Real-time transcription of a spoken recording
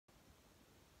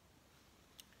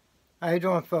How you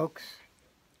doing, folks?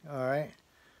 All right.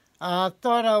 I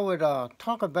thought I would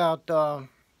talk about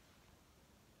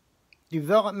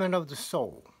development of the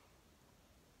soul.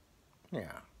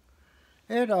 Yeah.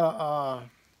 It uh, uh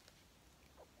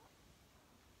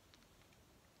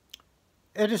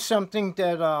it is something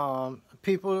that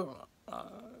people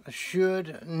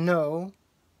should know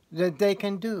that they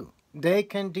can do. They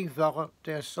can develop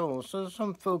their soul. So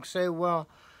some folks say, "Well,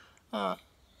 uh,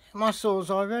 my soul's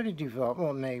already developed."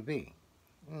 Well, maybe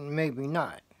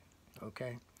not.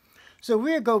 Okay. So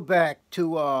we'll go back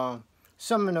to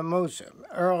some of the most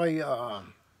early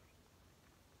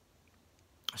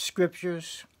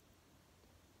scriptures,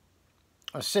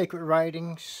 sacred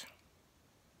writings,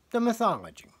 the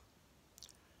mythology.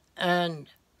 And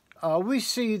we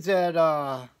see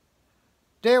that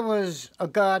there was a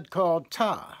god called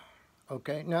Ptah.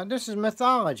 Okay, now this is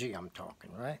mythology I'm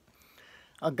talking, right?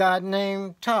 A god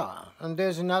named Ptah, and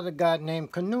there's another god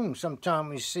named Khnum. Sometime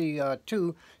we see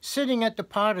two sitting at the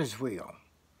potter's wheel.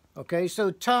 Okay,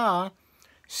 so Ptah,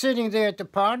 sitting there at the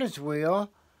potter's wheel,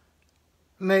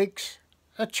 makes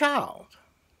a child.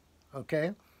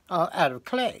 Okay, out of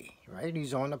clay, right?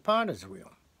 He's on the potter's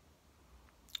wheel.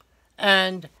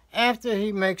 And after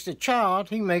he makes the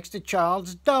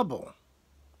child's double.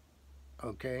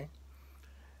 Okay?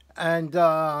 And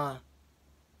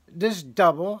this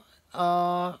double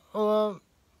will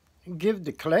give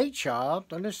the clay child,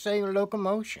 let's say,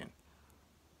 locomotion,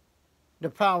 the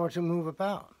power to move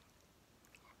about.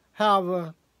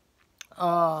 However,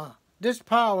 this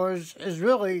power is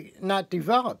really not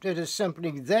developed. It is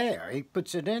simply there. He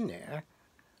puts it in there,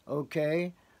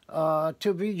 okay,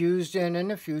 to be used in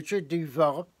the future,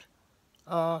 developed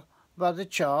by the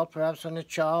child, perhaps when the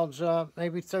child's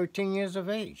maybe 13 years of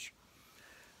age.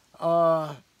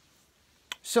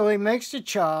 So he makes the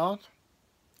child,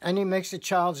 and he makes the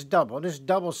child's double. This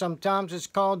double sometimes is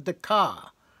called the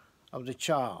ka of the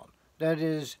child. That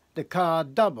is the ka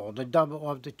double, the double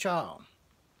of the child.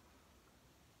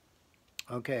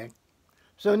 Okay.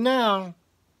 So now,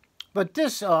 but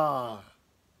this ka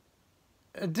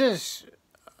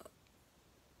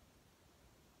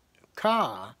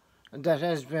that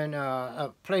has been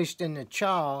placed in the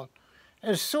child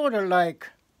is sort of like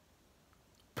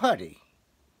putty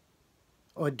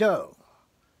or dough.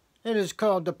 It is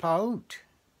called the paut.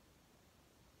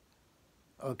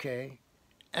 Okay.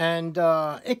 And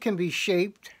it can be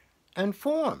shaped and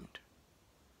formed.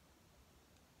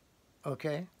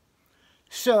 Okay.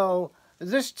 So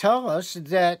this tells us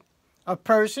that a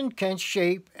person can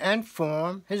shape and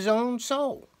form his own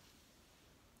soul.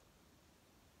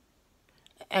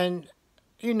 And,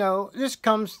 you know, this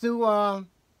comes through,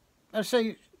 let's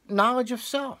say, knowledge of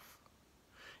self.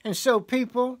 And so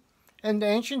people in the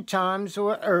ancient times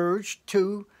were urged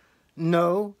to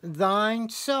know thine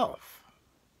self.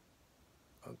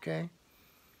 Okay?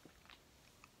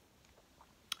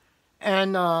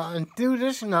 And through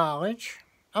this knowledge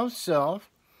of self,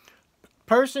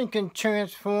 person can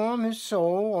transform his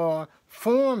soul or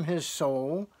form his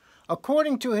soul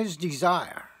according to his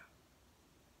desire.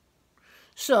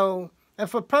 So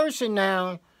if a person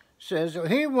now says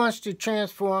he wants to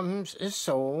transform his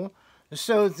soul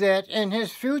so that in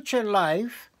his future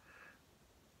life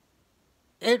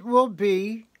he will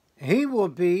be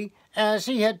as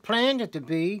he had planned it to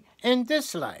be in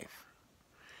this life.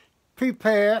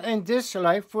 Prepare in this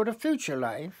life for the future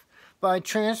life by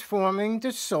transforming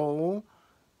the soul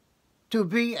to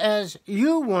be as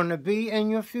you want to be in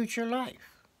your future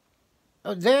life.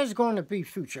 There's going to be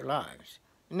future lives,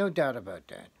 no doubt about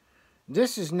that.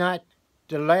 This is not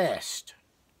the last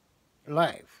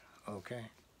life, okay?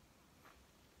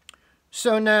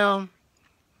 So now,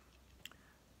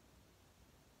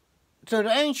 so the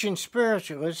ancient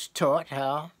spiritualists taught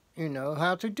how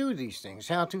to do these things,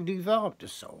 how to develop the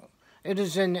soul. It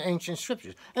is in the ancient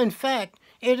scriptures. In fact,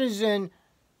 it is in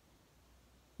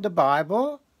the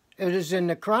Bible, it is in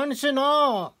the Quran, it's in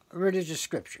all religious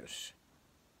scriptures.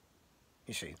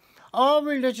 You see, all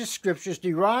religious scriptures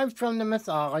derived from the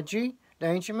mythology, the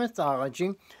ancient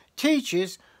mythology,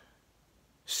 teaches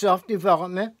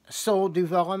self-development, soul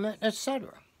development,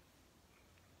 etc.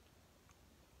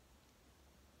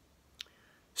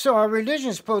 So our religion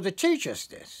is supposed to teach us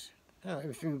this.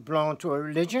 If you belong to a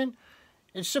religion,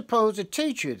 it's supposed to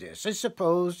teach you this. It's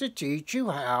supposed to teach you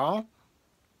how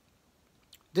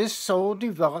this soul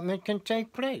development can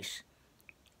take place.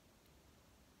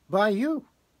 By you.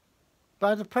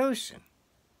 By the person.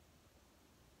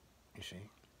 You see.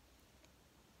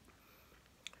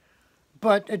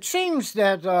 But it seems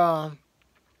that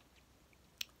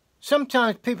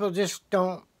sometimes people just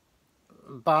don't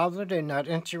bother. They're not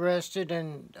interested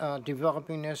in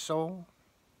developing their soul.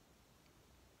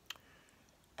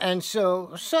 And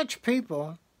so such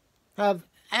people have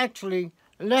actually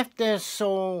left their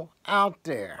soul out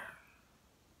there.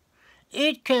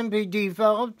 It can be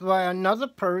developed by another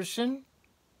person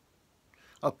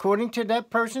according to that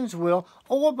person's will,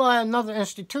 or by another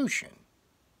institution,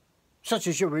 such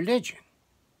as your religion.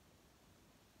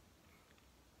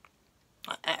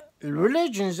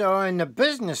 Religions are in the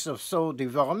business of soul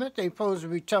development. They're supposed to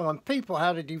be telling people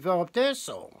how to develop their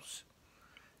souls.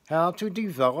 How to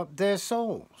develop their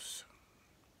souls.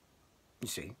 You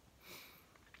see.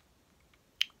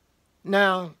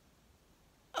 Now,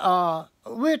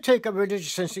 we'll take a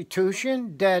religious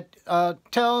institution that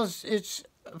tells its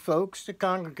folks, the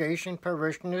congregation,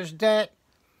 parishioners, that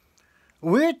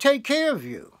we'll take care of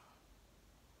you.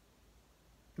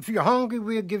 If you're hungry,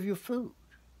 we'll give you food.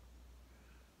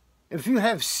 If you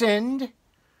have sinned,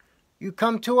 you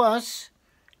come to us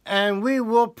and we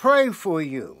will pray for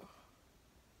you.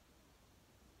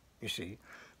 You see,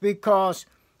 because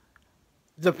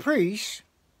the priests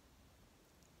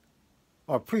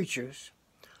or preachers,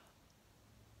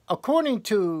 according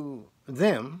to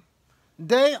them,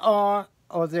 they are,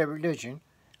 or their religion,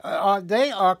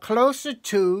 they are closer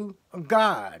to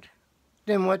God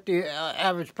than what the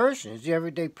average person is, the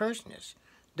everyday person is.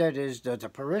 That is the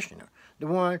parishioner, the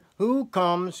one who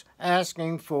comes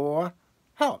asking for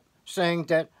help, saying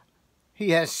that he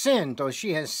has sinned or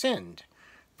she has sinned.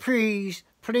 Please,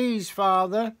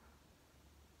 Father,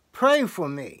 pray for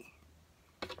me.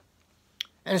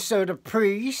 And so the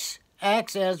priest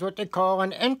acts as what they call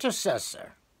an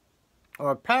intercessor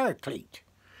or a paraclete.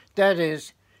 That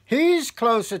is, he's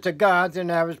closer to God than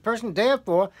the average person.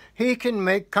 Therefore, he can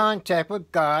make contact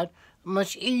with God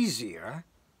much easier,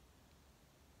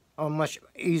 or more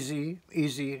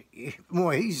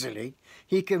easily.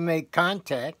 He can make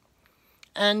contact,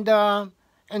 and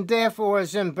therefore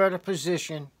is in better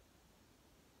position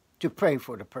to pray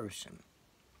for the person,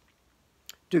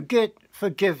 to get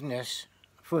forgiveness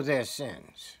for their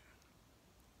sins.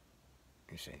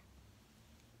 You see.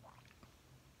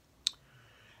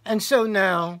 And so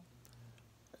now,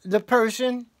 the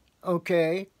person,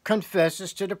 okay,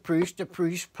 confesses to the priest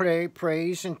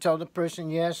prays and tell the person,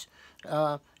 yes,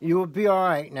 you will be all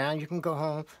right now, you can go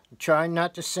home, try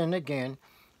not to sin again.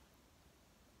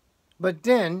 But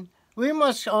then, we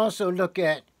must also look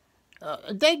at,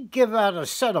 they give out a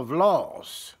set of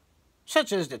laws,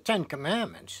 such as the Ten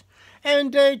Commandments,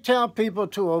 and they tell people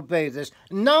to obey this,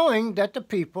 knowing that the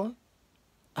people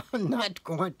are not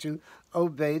going to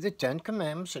obey the Ten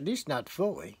Commandments, at least not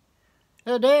fully.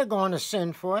 They're going to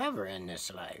sin forever in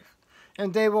this life.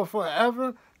 And they will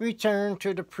forever return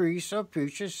to the priest or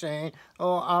preacher saying,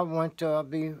 oh, I want to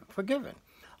be forgiven.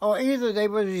 Or either they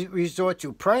will resort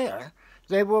to prayer.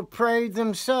 They will pray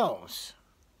themselves.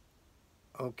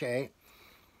 Okay?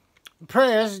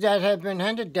 Prayers that have been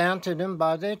handed down to them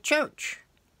by their church.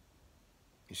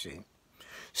 You see?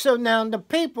 So now the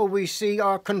people we see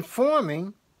are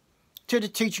conforming to the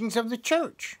teachings of the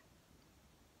church.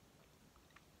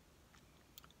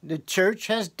 The church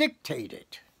has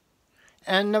dictated,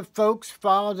 and the folks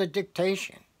follow the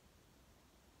dictation.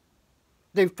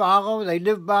 They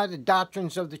live by the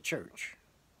doctrines of the church.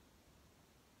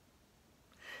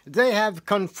 They have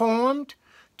conformed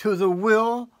to the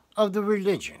will of the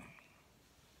religion.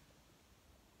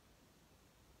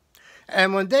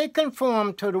 And when they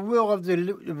conform to the will of the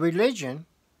religion,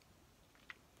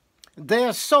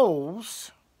 their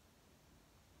souls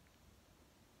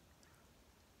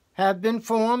have been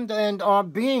formed and are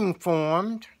being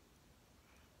formed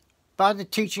by the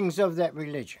teachings of that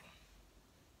religion.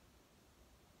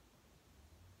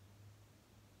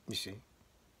 You see?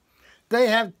 They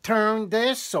have turned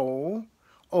their soul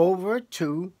over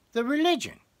to the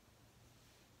religion.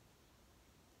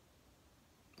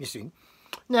 You see?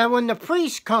 Now, when the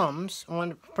priest comes, when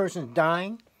the person's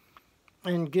dying,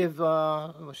 and give,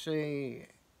 let's say,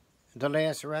 the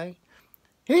last rite,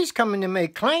 he's coming to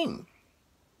make claim.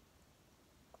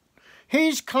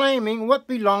 He's claiming what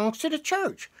belongs to the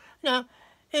church. Now,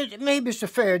 maybe it's a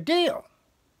fair deal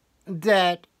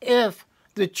that if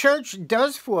the church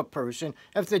does for a person,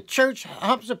 if the church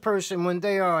helps a person when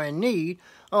they are in need,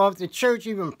 or if the church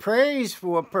even prays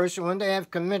for a person when they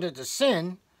have committed a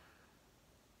sin,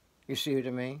 you see what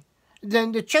I mean?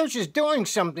 Then the church is doing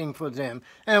something for them.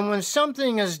 And when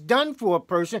something is done for a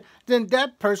person, then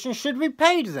that person should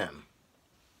repay them.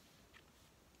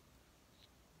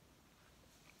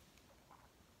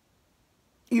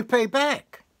 You pay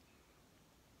back.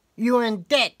 You're in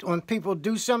debt. When people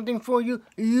do something for you,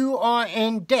 you are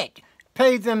in debt.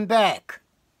 Pay them back.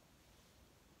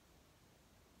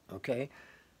 Okay?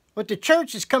 But the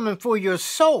church is coming for your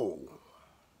soul.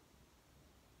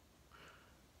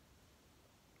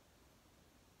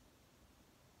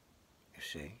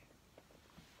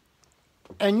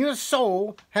 and your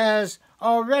soul has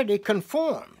already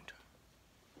conformed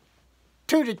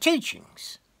to the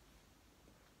teachings.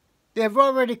 They've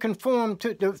already conformed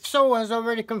to, the soul has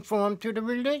already conformed to the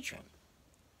religion.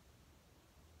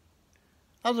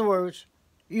 In other words,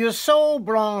 your soul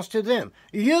belongs to them.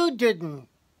 You didn't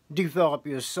develop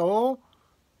your soul.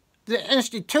 The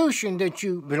institution that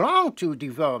you belong to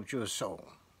developed your soul.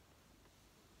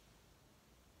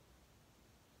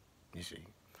 You see,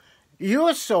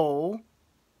 your soul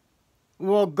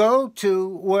will go to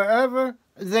wherever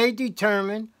they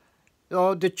determine,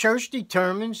 or the church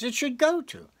determines it should go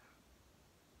to.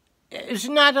 It's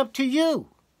not up to you.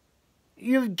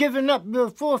 You've given up.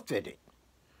 You're forfeited.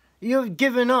 You've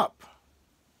given up.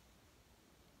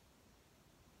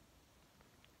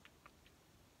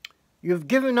 You've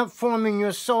given up forming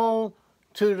your soul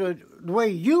to the way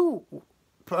you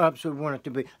perhaps would want it to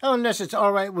be, unless it's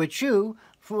all right with you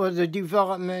for the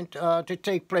development to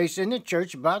take place in the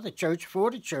church, by the church,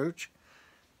 for the church,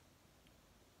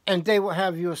 and they will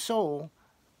have your soul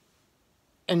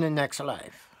in the next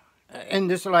life, in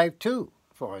this life too,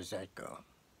 as far as that goes.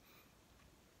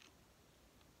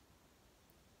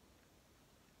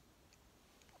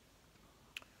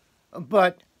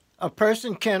 But a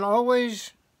person can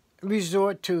always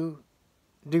resort to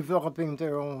developing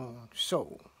their own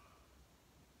soul.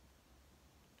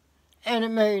 And it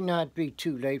may not be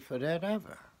too late for that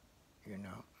ever, you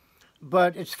know.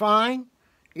 But it's fine,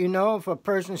 you know, if a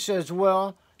person says,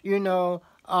 well, you know,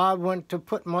 I want to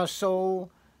put my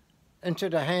soul into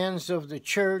the hands of the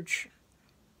church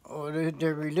or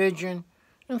the religion,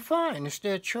 then fine, it's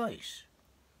their choice.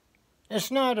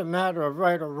 It's not a matter of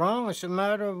right or wrong, it's a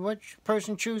matter of what the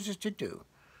person chooses to do.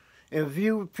 If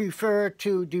you prefer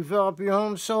to develop your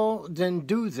own soul, then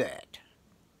do that.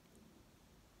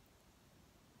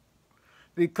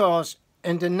 Because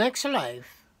in the next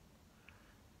life,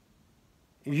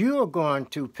 you are going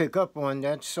to pick up on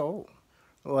that soul.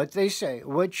 What they say,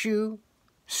 what you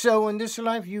sow in this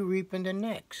life, you reap in the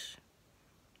next.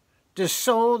 The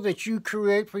soul that you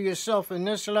create for yourself in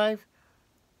this life,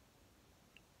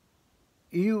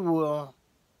 you will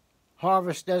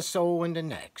harvest that soul in the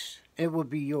next. It will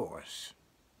be yours.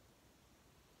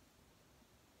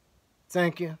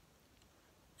 Thank you.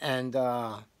 And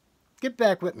get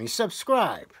back with me.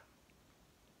 Subscribe.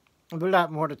 There's a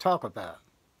lot more to talk about.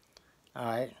 All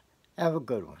right. Have a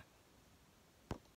good one.